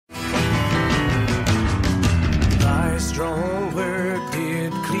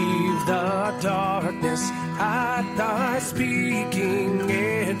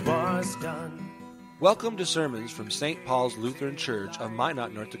Welcome to sermons from St. Paul's Lutheran Church of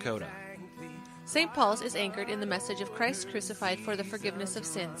Minot, North Dakota. St. Paul's is anchored in the message of Christ crucified for the forgiveness of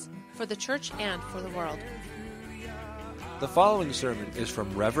sins, for the church and for the world. The following sermon is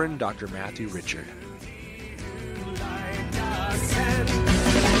from Reverend Dr. Matthew Richard.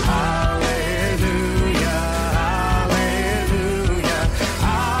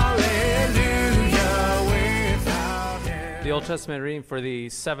 The Old Testament reading for the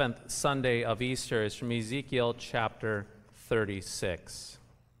seventh Sunday of Easter is from Ezekiel chapter 36.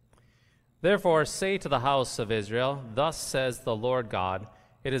 Therefore say to the house of Israel, thus says the Lord God,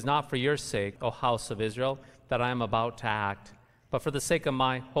 it is not for your sake, O house of Israel, that I am about to act, but for the sake of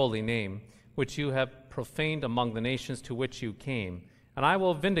my holy name, which you have profaned among the nations to which you came. And I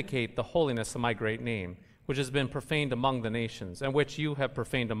will vindicate the holiness of my great name, which has been profaned among the nations, and which you have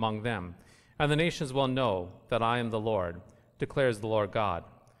profaned among them. And the nations will know that I am the Lord, declares the Lord God,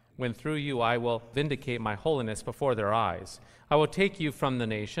 when through you I will vindicate my holiness before their eyes. I will take you from the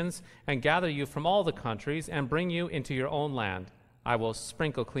nations and gather you from all the countries and bring you into your own land. I will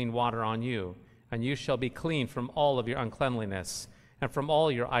sprinkle clean water on you, and you shall be clean from all of your uncleanliness, and from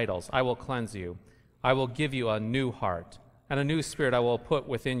all your idols I will cleanse you. I will give you a new heart, and a new spirit I will put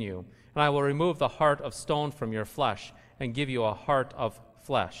within you, and I will remove the heart of stone from your flesh, and give you a heart of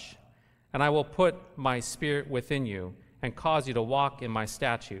flesh. And I will put my spirit within you, and cause you to walk in my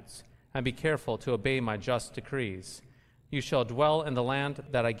statutes, and be careful to obey my just decrees. You shall dwell in the land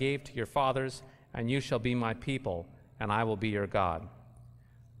that I gave to your fathers, and you shall be my people, and I will be your God.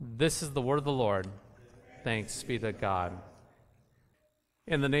 This is the word of the Lord. Thanks be to God.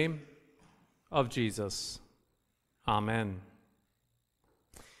 In the name of Jesus, amen.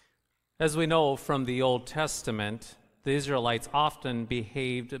 As we know from the Old Testament, the Israelites often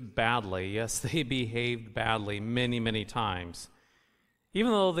behaved badly. Yes, they behaved badly many, many times.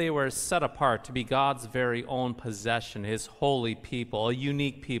 Even though they were set apart to be God's very own possession, his holy people, a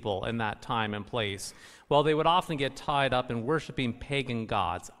unique people in that time and place, well, they would often get tied up in worshiping pagan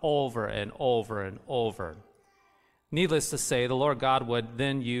gods over and over and over. Needless to say, the Lord God would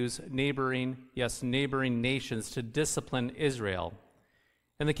then use neighboring nations to discipline Israel.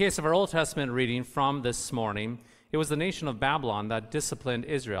 In the case of our Old Testament reading from this morning, it was the nation of Babylon that disciplined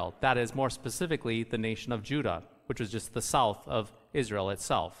Israel. That is, more specifically, the nation of Judah, which was just the south of Israel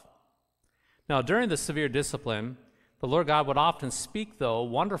itself. Now, during the severe discipline, the Lord God would often speak, though,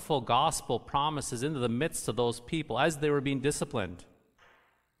 wonderful gospel promises into the midst of those people as they were being disciplined.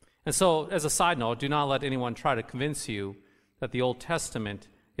 And so, as a side note, do not let anyone try to convince you that the Old Testament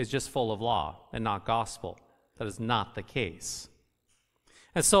is just full of law and not gospel. That is not the case.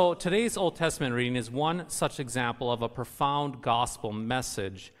 And so today's Old Testament reading is one such example of a profound gospel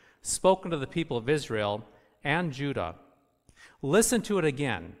message spoken to the people of Israel and Judah. Listen to it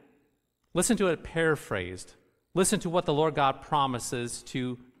again. Listen to it paraphrased. Listen to what the Lord God promises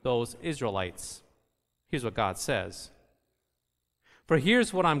to those Israelites. Here's what God says. For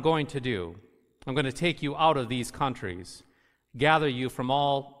here's what I'm going to do. I'm going to take you out of these countries, gather you from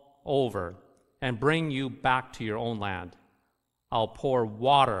all over, and bring you back to your own land. I'll pour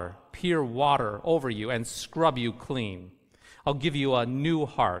water, pure water, over you and scrub you clean. I'll give you a new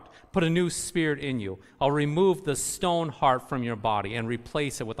heart, put a new spirit in you. I'll remove the stone heart from your body and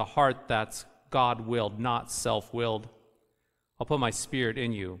replace it with a heart that's God-willed, not self-willed. I'll put my spirit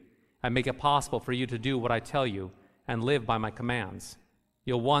in you and make it possible for you to do what I tell you and live by my commands.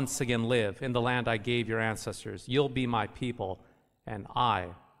 You'll once again live in the land I gave your ancestors. You'll be my people, and I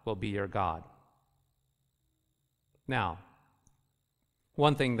will be your God. Now,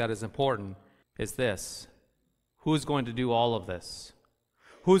 one thing that is important is this. Who's going to do all of this?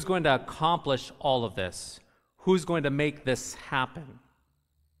 Who's going to accomplish all of this? Who's going to make this happen?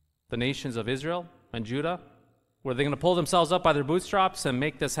 The nations of Israel and Judah? Were they going to pull themselves up by their bootstraps and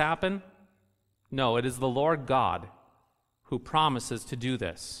make this happen? No, it is the Lord God who promises to do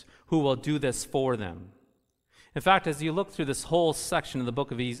this, who will do this for them. In fact, as you look through this whole section of the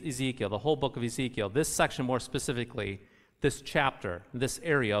book of Ezekiel, the whole book of Ezekiel, this section more specifically, this chapter, this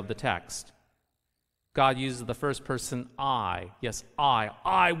area of the text, God uses the first person I. Yes,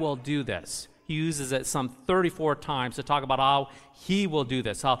 I will do this. He uses it some 34 times to talk about how he will do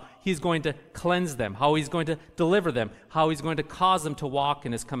this, how he's going to cleanse them, how he's going to deliver them, how he's going to cause them to walk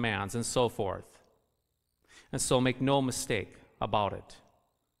in his commands, and so forth. And so make no mistake about it.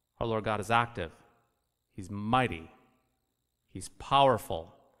 Our Lord God is active. He's mighty. He's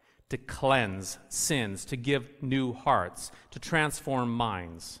powerful to cleanse sins, to give new hearts, to transform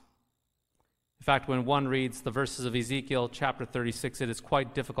minds. In fact, when one reads the verses of Ezekiel chapter 36, it is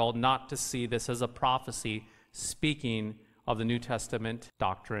quite difficult not to see this as a prophecy speaking of the New Testament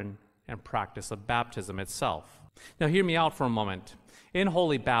doctrine and practice of baptism itself. Now hear me out for a moment. In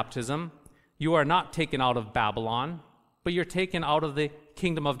holy baptism, you are not taken out of Babylon, but you're taken out of the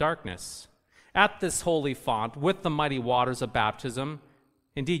kingdom of darkness. At this holy font, with the mighty waters of baptism,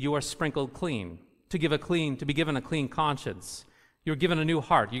 indeed you are sprinkled clean, to be given a clean conscience. You're given a new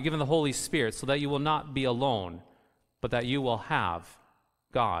heart. You're given the Holy Spirit so that you will not be alone, but that you will have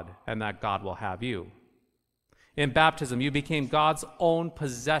God and that God will have you. In baptism, you became God's own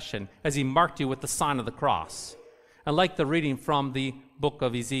possession as he marked you with the sign of the cross. And like the reading from the book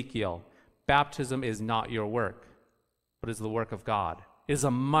of Ezekiel, baptism is not your work, but is the work of God. It is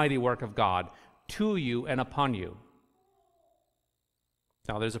a mighty work of God to you and upon you.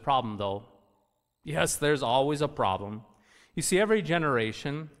 Now, there's a problem, though. Yes, there's always a problem. You see, every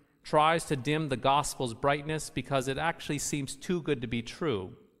generation tries to dim the gospel's brightness because it actually seems too good to be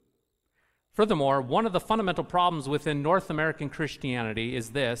true. Furthermore, one of the fundamental problems within North American Christianity is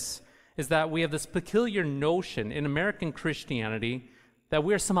that we have this peculiar notion in American Christianity that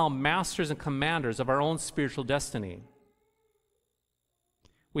we are somehow masters and commanders of our own spiritual destiny.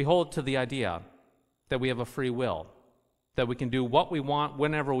 We hold to the idea that we have a free will, that we can do what we want,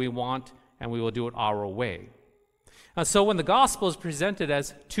 whenever we want, and we will do it our way. And so when the gospel is presented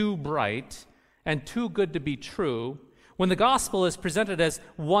as too bright and too good to be true, when the gospel is presented as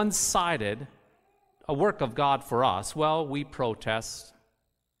one-sided, a work of God for us, well, we protest.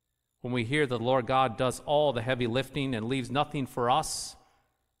 When we hear that the Lord God does all the heavy lifting and leaves nothing for us,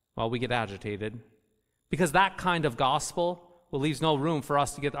 well, we get agitated. Because that kind of gospel leaves no room for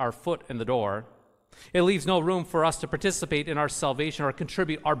us to get our foot in the door. It leaves no room for us to participate in our salvation or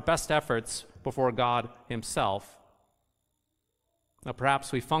contribute our best efforts before God himself. Now,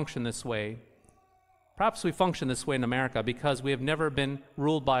 perhaps we function this way. Perhaps we function this way in America because we have never been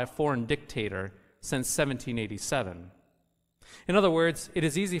ruled by a foreign dictator since 1787. In other words, it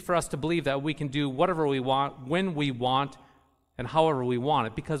is easy for us to believe that we can do whatever we want, when we want, and however we want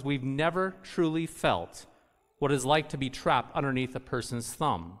it, because we've never truly felt what it's like to be trapped underneath a person's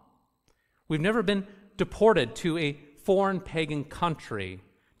thumb. We've never been deported to a foreign pagan country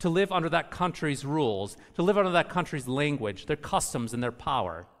to live under that country's rules, to live under that country's language, their customs, and their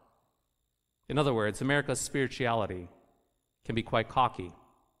power. In other words, America's spirituality can be quite cocky,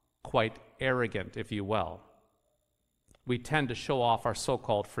 quite arrogant, if you will. We tend to show off our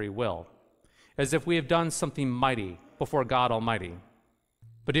so-called free will, as if we have done something mighty before God Almighty.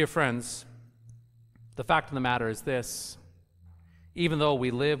 But dear friends, the fact of the matter is this: even though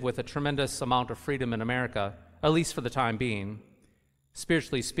we live with a tremendous amount of freedom in America, at least for the time being,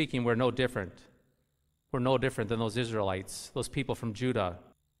 spiritually speaking, we're no different. We're no different than those Israelites, those people from Judah,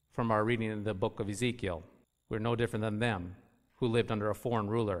 from our reading in the book of Ezekiel. We're no different than them who lived under a foreign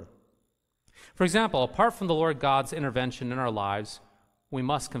ruler. For example, apart from the Lord God's intervention in our lives, we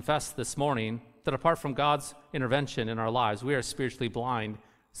must confess this morning that apart from God's intervention in our lives, we are spiritually blind,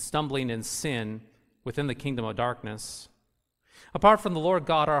 stumbling in sin within the kingdom of darkness. Apart from the Lord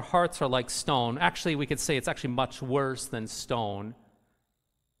God, our hearts are like stone. Actually, we could say it's actually much worse than stone.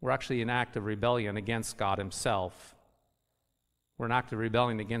 We're actually in active rebellion against God himself. We're in active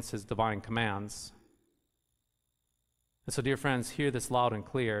rebellion against his divine commands. And so, dear friends, hear this loud and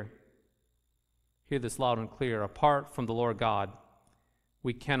clear. Hear this loud and clear. Apart from the Lord God,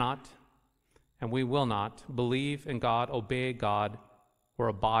 we cannot and we will not believe in God, obey God, or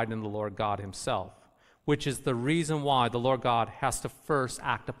abide in the Lord God himself, which is the reason why the Lord God has to first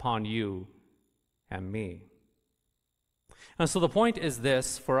act upon you and me. And so the point is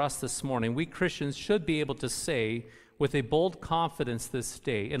this for us this morning: we Christians should be able to say with a bold confidence this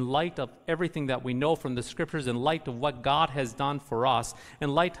day, in light of everything that we know from the Scriptures, in light of what God has done for us,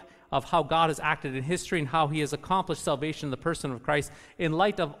 in light of how God has acted in history and how he has accomplished salvation in the person of Christ, in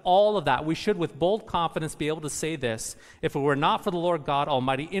light of all of that, we should with bold confidence be able to say this: if it were not for the Lord God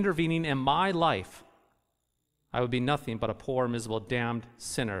Almighty intervening in my life, I would be nothing but a poor, miserable, damned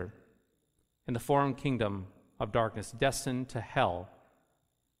sinner in the foreign kingdom of darkness, destined to hell,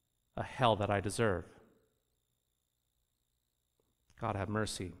 a hell that I deserve. God have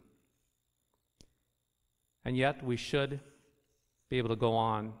mercy. And yet we should be able to go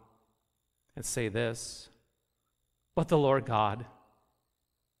on and say this: but the Lord God,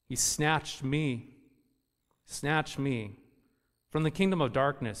 he snatched me from the kingdom of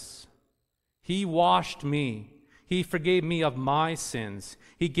darkness. He washed me. He forgave me of my sins.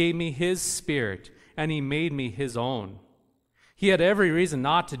 He gave me his Spirit, and he made me his own. He had every reason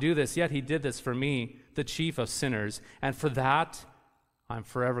not to do this, yet he did this for me, the chief of sinners, and for that I'm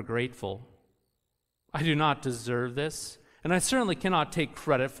forever grateful. I do not deserve this, and I certainly cannot take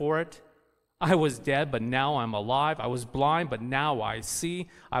credit for it. I was dead, but now I'm alive. I was blind, but now I see.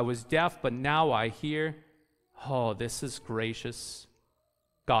 I was deaf, but now I hear. Oh, this is gracious.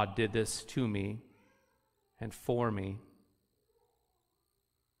 God did this to me and for me.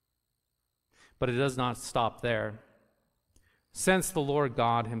 But it does not stop there. Since the Lord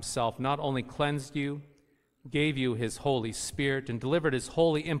God himself not only cleansed you, gave you his Holy Spirit, and delivered his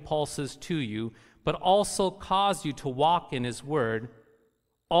holy impulses to you, but also caused you to walk in his word,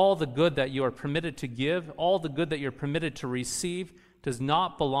 all the good that you are permitted to give, all the good that you're permitted to receive, does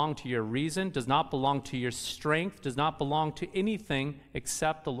not belong to your reason, does not belong to your strength, does not belong to anything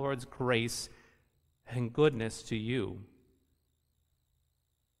except the Lord's grace and goodness to you.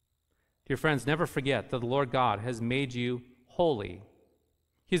 Dear friends, never forget that the Lord God has made you holy.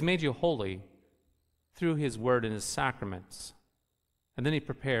 He has made you holy through his word and his sacraments. And then he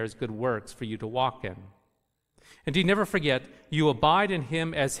prepares good works for you to walk in. Indeed, never forget, you abide in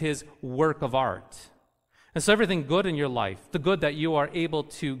him as his work of art. And so everything good in your life, the good that you are able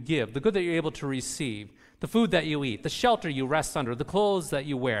to give, the good that you're able to receive, the food that you eat, the shelter you rest under, the clothes that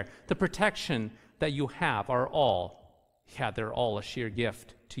you wear, the protection that you have are all, they're all a sheer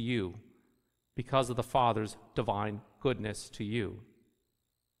gift to you because of the Father's divine goodness to you.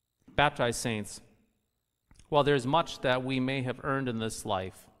 Baptized saints, while there's much that we may have earned in this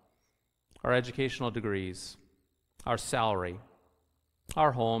life, our educational degrees, our salary,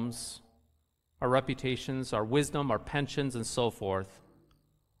 our homes, our reputations, our wisdom, our pensions, and so forth,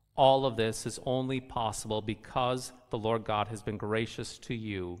 all of this is only possible because the Lord God has been gracious to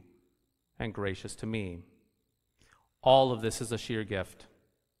you and gracious to me. All of this is a sheer gift.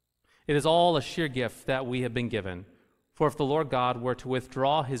 It is all a sheer gift that we have been given. For if the Lord God were to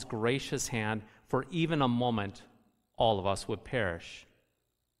withdraw his gracious hand for even a moment, all of us would perish.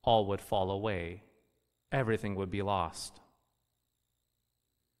 All would fall away. Everything would be lost.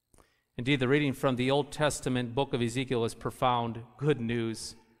 Indeed, the reading from the Old Testament book of Ezekiel is profound good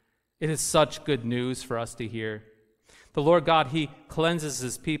news. It is such good news for us to hear. The Lord God, he cleanses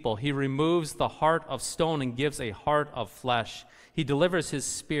his people. He removes the heart of stone and gives a heart of flesh. He delivers his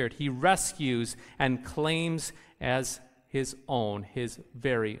spirit. He rescues and claims as his own, his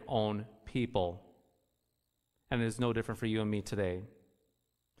very own people. And it is no different for you and me today.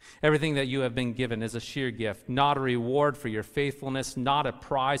 Everything that you have been given is a sheer gift, not a reward for your faithfulness, not a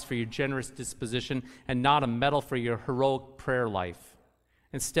prize for your generous disposition, and not a medal for your heroic prayer life.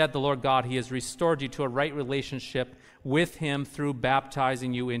 Instead, the Lord God, he has restored you to a right relationship with him through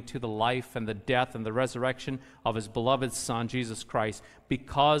baptizing you into the life and the death and the resurrection of his beloved Son, Jesus Christ,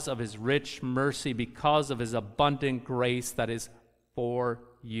 because of his rich mercy, because of his abundant grace that is for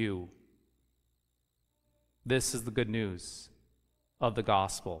you. This is the good news of the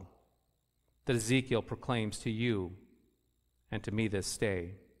gospel that Ezekiel proclaims to you and to me this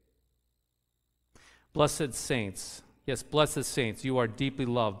day. Blessed saints, yes, blessed saints, you are deeply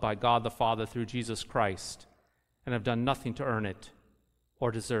loved by God the Father through Jesus Christ and have done nothing to earn it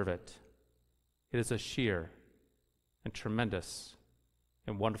or deserve it. It is a sheer and tremendous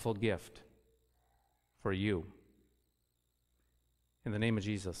and wonderful gift for you. In the name of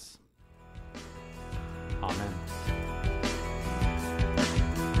Jesus, amen.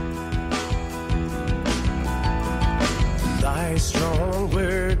 Thy strong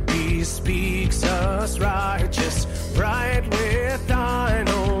word bespeaks us righteous, bright with thine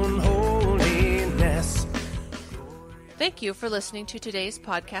own holiness. Thank you for listening to today's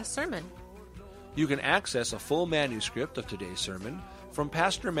podcast sermon. You can access a full manuscript of today's sermon from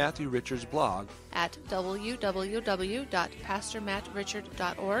Pastor Matthew Richard's blog At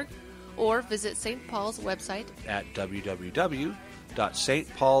www.pastormattrichard.org or visit St. Paul's website at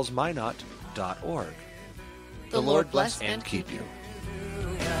www.stpaulsminot.org. The Lord bless and keep you.